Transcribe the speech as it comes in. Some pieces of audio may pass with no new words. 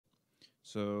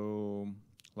So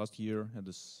last year at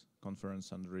this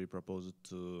conference, Andrei proposed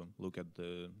to look at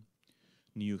the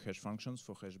new hash functions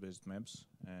for hash-based maps,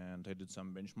 and I did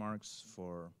some benchmarks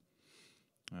for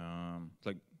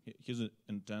his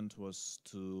intent was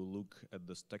to look at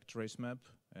the stack trace map,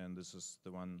 and this is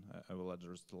the one I will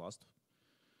address the last.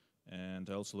 And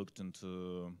I also looked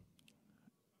into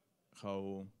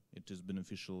how it is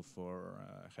beneficial for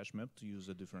a hash map to use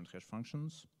the different hash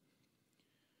functions.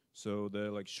 So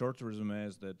the short resume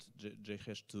is that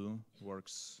JHash2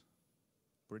 works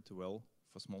pretty well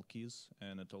for small keys,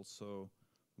 and it also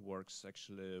works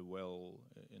actually well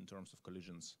in terms of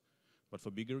collisions. But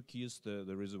for bigger keys,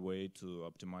 there is a way to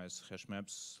optimize hash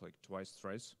maps like twice,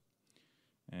 thrice.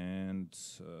 And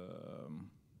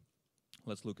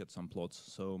let's look at some plots.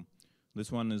 So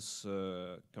this one is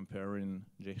comparing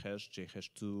JHash,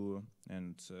 JHash2,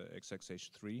 and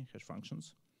XXH3 hash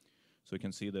functions. So you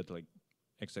can see that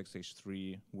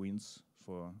XXH3 wins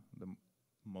for the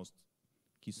most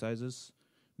key sizes.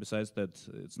 Besides that,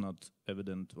 it's not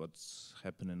evident what's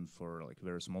happening for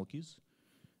very small keys.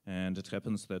 And it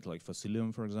happens that for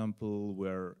Cilium, for example,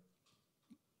 we're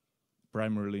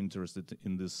primarily interested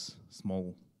in these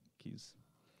small keys.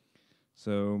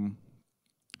 So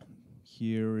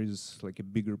here is a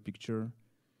bigger picture.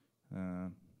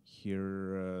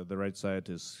 Here, the right side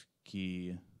is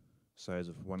key size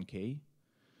of 1K.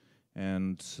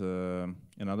 And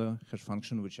another hash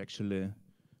function which actually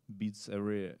beats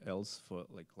every else for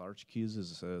large keys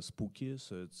is Spooky.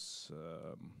 So it's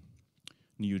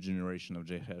new generation of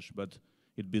JHash, but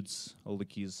it beats all the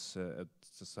keys at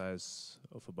the size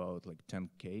of about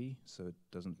 10K, so it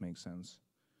doesn't make sense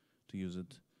to use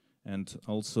it. And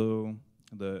also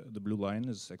the blue line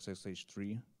is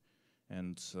XXH3,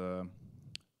 and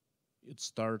it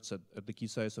starts at the key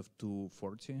size of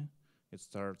 240. It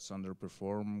starts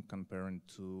underperform comparing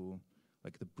to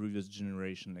the previous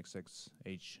generation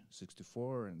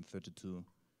XXH64 and 32,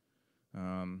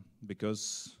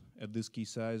 because at this key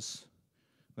size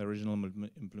the original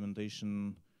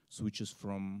implementation switches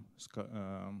from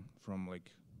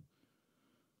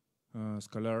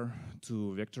scalar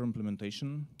to vector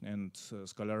implementation, and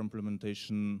scalar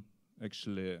implementation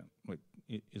actually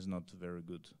is not very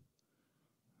good.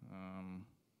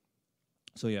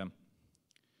 So yeah,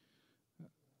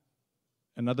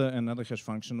 another hash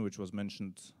function which was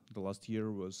mentioned the last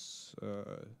year was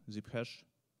zip hash,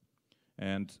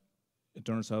 and it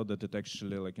turns out that it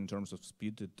actually, in terms of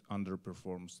speed, it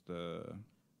underperforms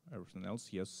everything else.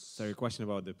 Yes. So a question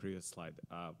about the previous slide.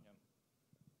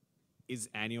 Is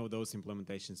any of those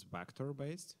implementations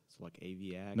vector-based? So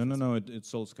AVX? No,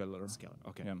 it's all scalar. Scalar,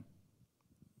 okay. Yeah.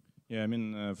 Yeah, I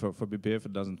mean, for BPF,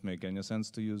 it doesn't make any sense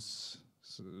to use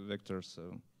vectors.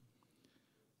 So,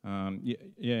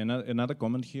 another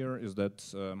comment here is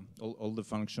that all the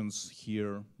functions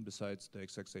here, besides the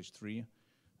XXH3,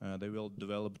 they were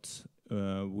developed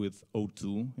with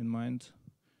O2 in mind.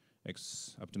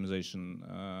 Optimization.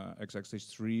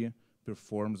 XXH3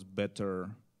 performs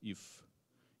better if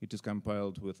it is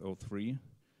compiled with O3.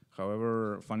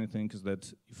 However, funny thing is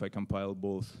that if I compile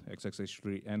both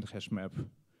XXH3 and HashMap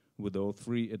with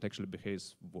O3, it actually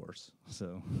behaves worse.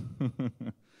 So.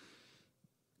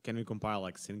 Can we compile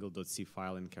single .c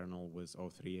file in kernel with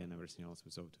O3 and everything else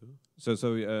with O2? So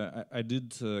I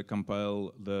did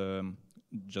compile the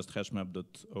just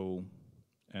hashmap.o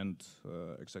and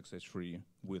XXH3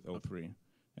 with O3,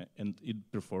 and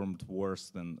it performed worse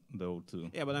than the O2.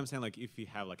 Yeah, but I'm saying if we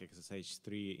have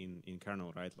XXH3 in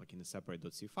kernel, right, in a separate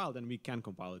 .c file, then we can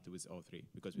compile it with O3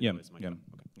 because we know it's much better.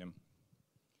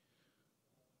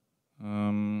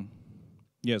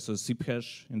 Yeah, so zip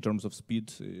hash, in terms of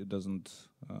speed, it doesn't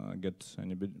get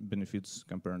any benefits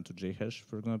compared to JHash,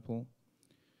 for example.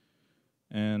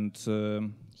 And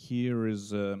here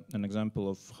is an example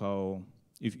of how,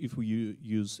 if we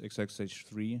use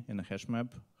XXH3 in a hash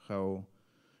map, how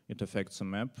it affects a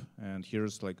map. And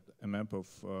here's a map of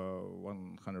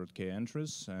 100K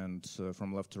entries, and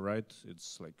from left to right,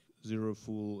 it's 0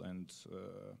 full and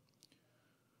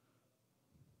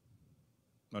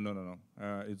no.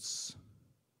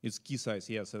 It's key size,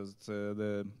 yeah. So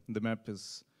the map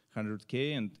is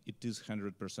 100K and it is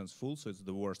 100% full, so it's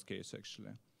the worst case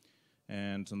actually.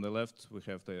 And on the left we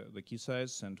have the key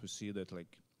size, and we see that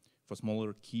for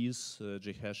smaller keys,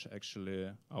 JHash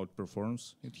actually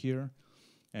outperforms it here.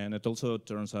 And it also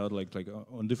turns out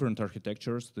on different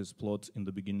architectures, this plot in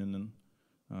the beginning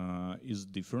is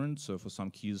different. So for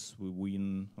some keys we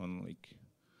win on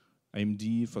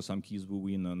AMD, for some keys we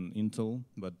win on Intel,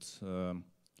 but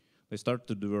they start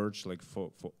to diverge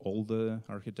for all the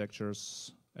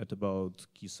architectures at about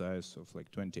key size of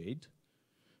 28.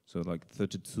 So like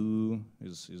 32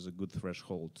 is a good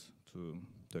threshold to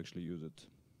actually use it.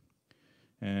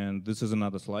 And this is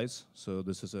another slice. So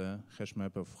this is a hash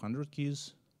map of 100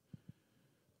 keys,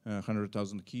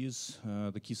 100,000 keys.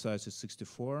 The key size is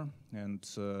 64, and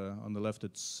on the left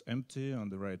it's empty, on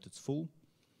the right it's full.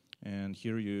 And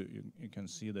here you can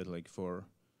see that like for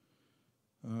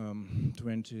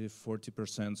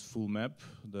 20–40% full map,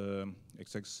 the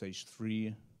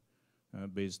XXH3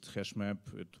 based hash map,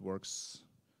 it works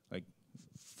like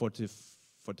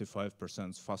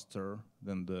 45% faster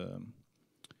than the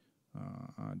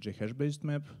JHash based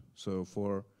map. So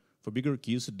for bigger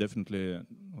keys, it definitely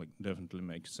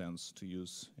makes sense to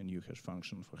use a new hash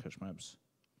function for hash maps.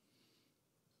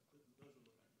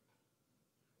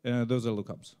 Those are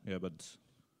lookups, yeah, but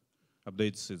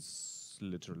updates is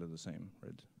literally the same,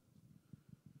 right?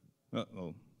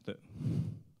 Well,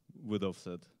 with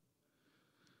offset.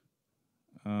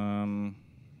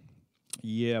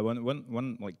 Yeah,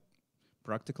 one like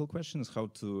practical question is how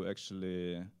to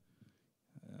actually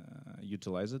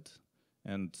utilize it,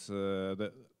 and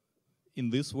in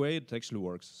this way it actually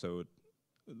works. So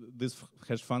this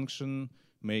hash function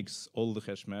makes all the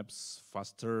hash maps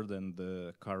faster than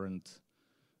the current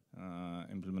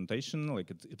implementation.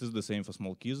 Like it is the same for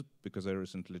small keys because I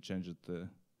recently changed the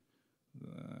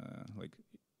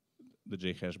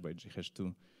JHash by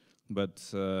JHash2.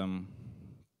 But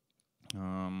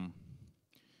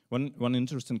one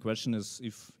interesting question is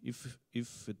if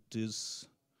it is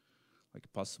like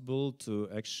possible to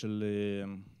actually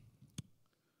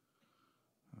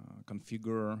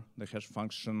configure the hash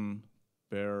function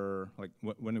per like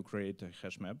when you create a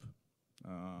hash map,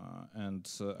 and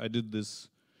I did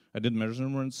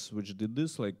measurements which did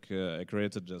this. Like I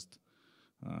created just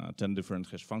 10 different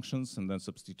hash functions and then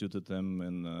substituted them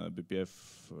in BPF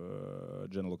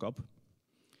gen lookup,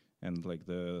 and like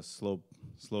the slow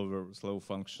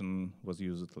function was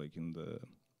used like in the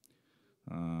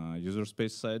user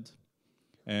space side.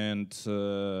 And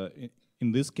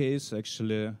in this case,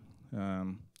 actually,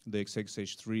 the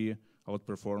XXH3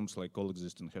 outperforms like all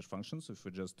existing hash functions if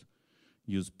we just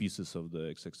use pieces of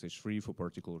the XXH3 for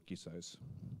particular key size.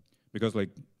 Because like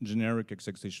generic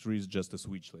XXH3 is just a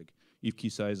switch, like if key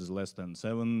size is less than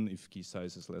 7, if key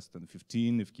size is less than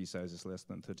 15, if key size is less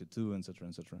than 32, etc.,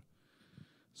 etc.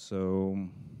 So,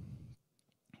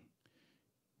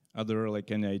 are there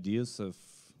like any ideas of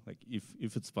like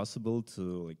if it's possible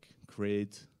to like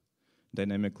create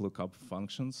dynamic lookup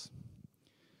functions?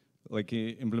 Like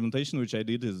implementation which I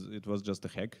did it was just a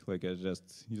hack. Like I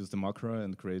just used a macro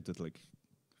and created like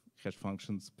hash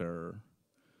functions per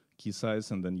key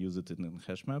size and then use it in a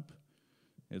hash map.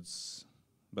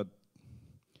 But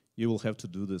you will have to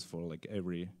do this for like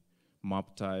every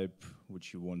map type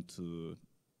which you want to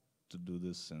do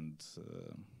this, and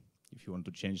if you want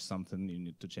to change something, you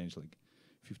need to change like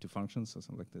 50 functions or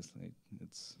something like this. Like,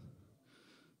 it's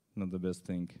not the best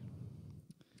thing.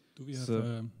 Do we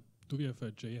have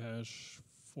a JHash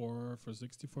for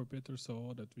 64-bit or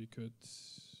so that we could?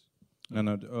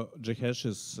 No, JHash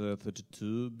is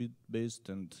 32-bit based,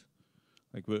 and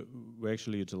like we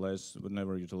actually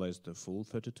never utilize the full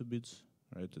 32 bits,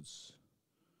 right? It's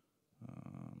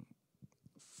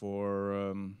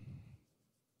for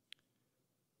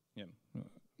yeah,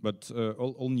 but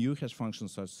all new hash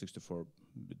functions are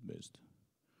 64-bit based.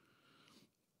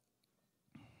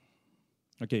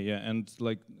 Okay, yeah, and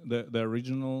like the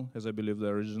original, as I believe the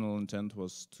original intent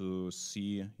was to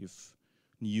see if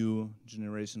new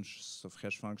generations of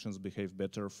hash functions behave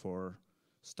better for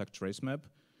stack trace map,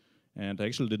 and I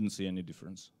actually didn't see any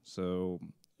difference. So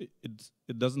it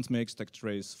doesn't make stack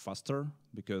trace faster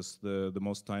because the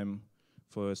most time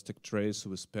for a stack trace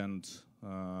we spend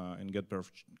in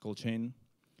getperf call chain,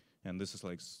 and this is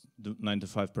like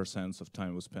 95% of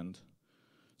time we spend.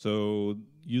 So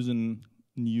using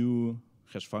new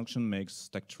hash function makes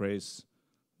stack trace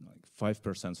like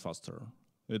 5% faster.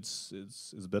 It's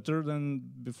better than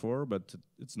before, but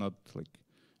it's not like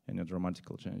any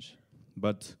dramatical change.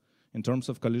 But in terms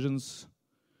of collisions,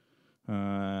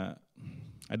 I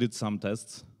did some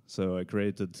tests. So I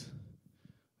created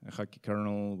a hacky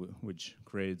kernel which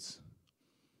creates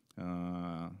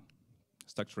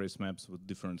stack trace maps with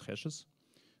different hashes.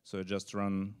 So I just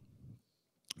run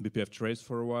BPF trace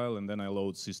for a while, and then I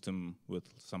load system with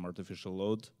some artificial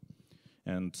load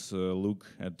and look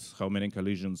at how many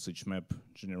collisions each map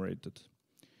generated.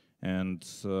 And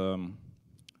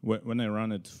when I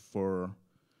run it for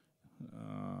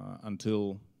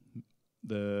until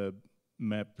the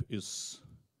map is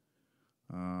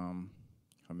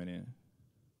how many?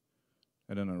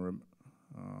 I don't know.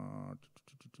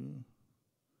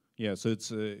 Yeah, so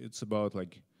it's about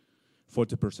like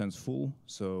 40% full,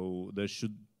 so there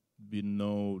should be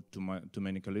no too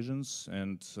many collisions,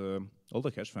 and all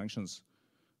the hash functions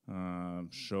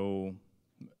show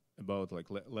about like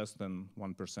less than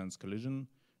 1% collision,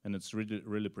 and it's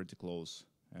really pretty close.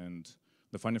 And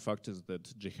the funny fact is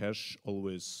that Ghash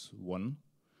always won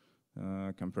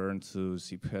compared to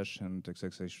ziphash and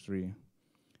XXH3.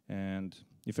 And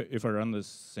if I run the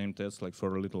same test like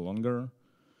for a little longer,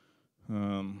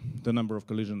 the number of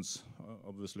collisions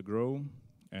obviously grow,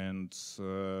 and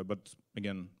but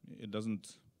again, it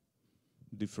doesn't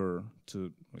differ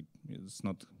to like it's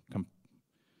not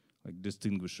like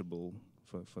distinguishable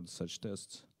for such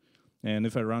tests. And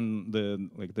if I run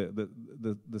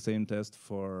the same test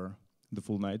for the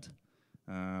full night,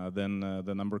 then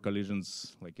the number of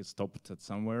collisions like is stopped at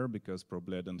somewhere because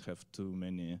probably I don't have too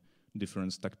many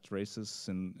different stacked traces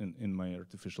in my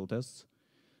artificial tests.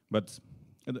 But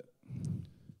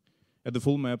at the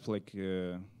full map, like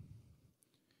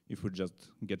if we're just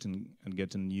getting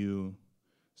new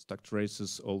stacked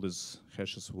traces, all these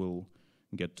hashes will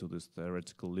get to this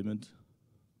theoretical limit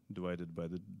divided by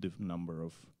the number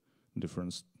of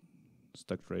different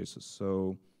stacked traces.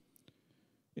 So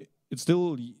it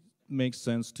still makes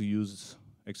sense to use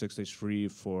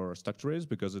XXH3 for stacked trace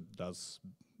because it does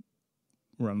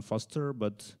run faster,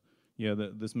 but yeah,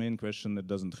 this main question, it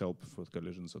doesn't help with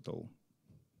collisions at all.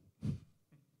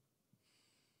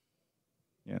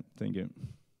 Yeah, thank you.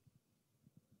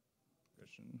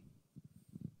 Question.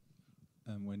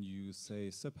 When you say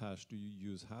ziphash, do you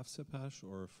use half ziphash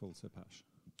or full ziphash?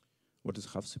 What is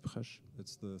half ziphash?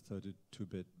 It's the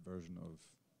 32-bit version of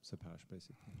ziphash,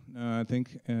 basically. I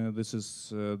think this is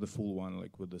the full one,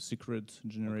 like with the secret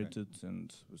generated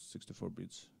and with 64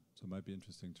 bits. So it might be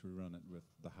interesting to run it with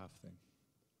the half thing.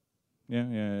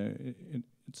 Yeah,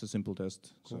 it's a simple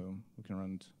test, cool. So we can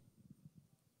run it.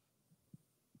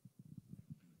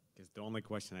 Because the only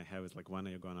question I have is like, when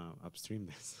are you gonna upstream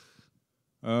this?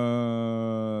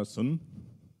 Soon.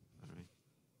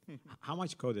 How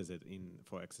much code is it in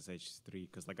for XSH3?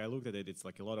 Because like I looked at it, it's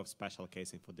like a lot of special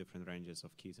casing for different ranges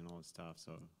of keys and all that stuff.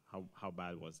 So how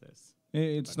bad was this?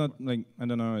 It's not like, I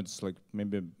don't know, it's like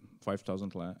maybe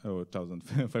 5,000 or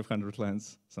 1,500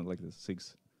 lines, something like this,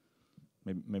 6,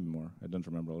 maybe more. I don't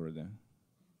remember already.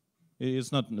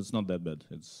 It's not that bad.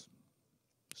 It's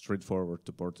straightforward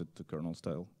to port it to kernel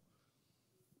style.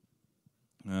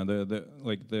 The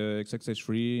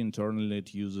XXH3 internally,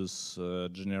 it uses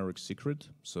generic secret.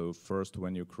 So first,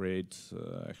 when you create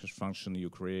a hash function,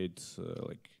 you create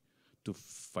like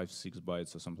 256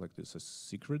 bytes or something like this, a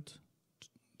secret,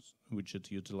 which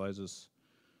it utilizes.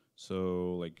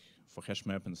 So like for hash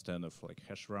map, instead of like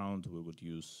hash round, we would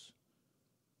use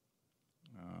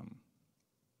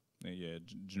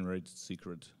generated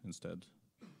secret instead.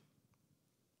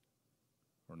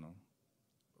 Or no?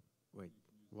 Wait.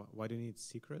 Why do you need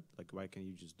secret? Like, why can't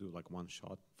you just do like one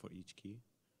shot for each key?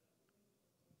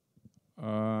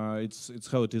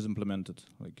 It's how it is implemented.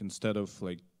 Like instead of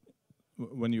like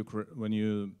when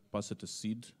you pass it a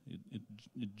seed,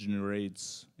 it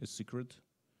generates a secret.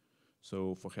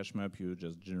 So for hash map, you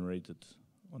just generate it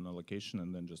on a location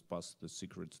and then just pass the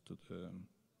secret to the.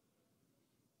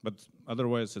 But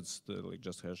otherwise, it's like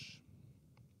just hash.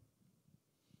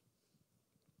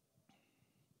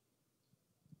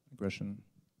 Question.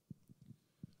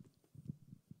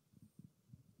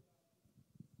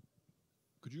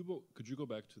 Could you go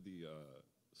back to the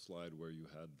slide where you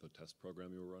had the test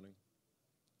program you were running?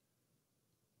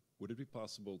 Would it be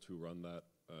possible to run that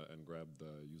and grab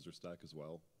the user stack as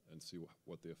well and see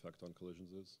what the effect on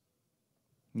collisions is?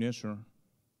 Yeah, sure.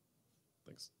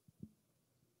 Thanks.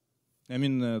 I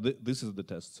mean, this is the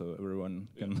test, so everyone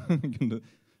can can do.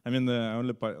 I mean, the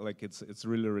only part, like it's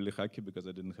really hacky because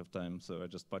I didn't have time, so I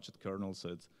just patched kernel, so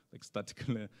it like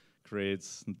statically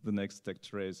creates the next stack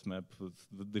trace map with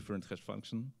the different hash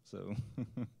function. So,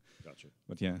 gotcha.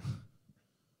 But yeah.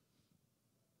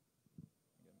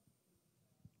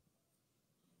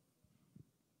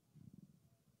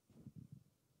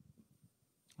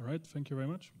 All right, thank you very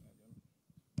much.